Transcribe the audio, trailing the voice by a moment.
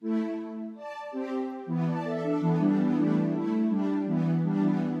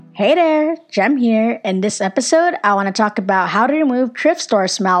Hey there, Jem here. In this episode, I want to talk about how to remove thrift store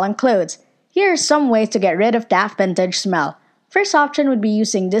smell on clothes. Here are some ways to get rid of that vintage smell. First option would be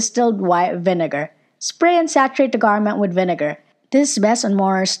using distilled white vinegar. Spray and saturate the garment with vinegar. This is best on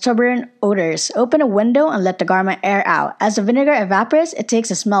more stubborn odors. Open a window and let the garment air out. As the vinegar evaporates, it takes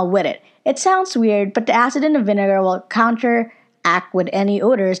the smell with it. It sounds weird, but the acid in the vinegar will counteract with any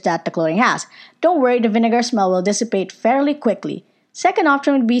odors that the clothing has. Don't worry, the vinegar smell will dissipate fairly quickly. Second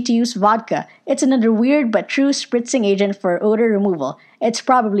option would be to use vodka. It's another weird but true spritzing agent for odor removal. It's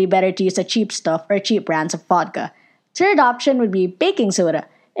probably better to use the cheap stuff or cheap brands of vodka. Third option would be baking soda.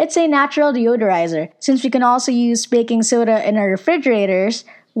 It's a natural deodorizer. Since we can also use baking soda in our refrigerators,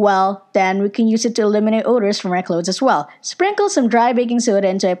 well, then we can use it to eliminate odors from our clothes as well. Sprinkle some dry baking soda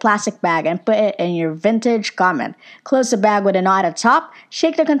into a plastic bag and put it in your vintage garment. Close the bag with a knot at the top,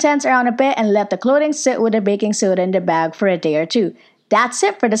 shake the contents around a bit, and let the clothing sit with the baking soda in the bag for a day or two. That's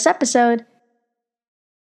it for this episode.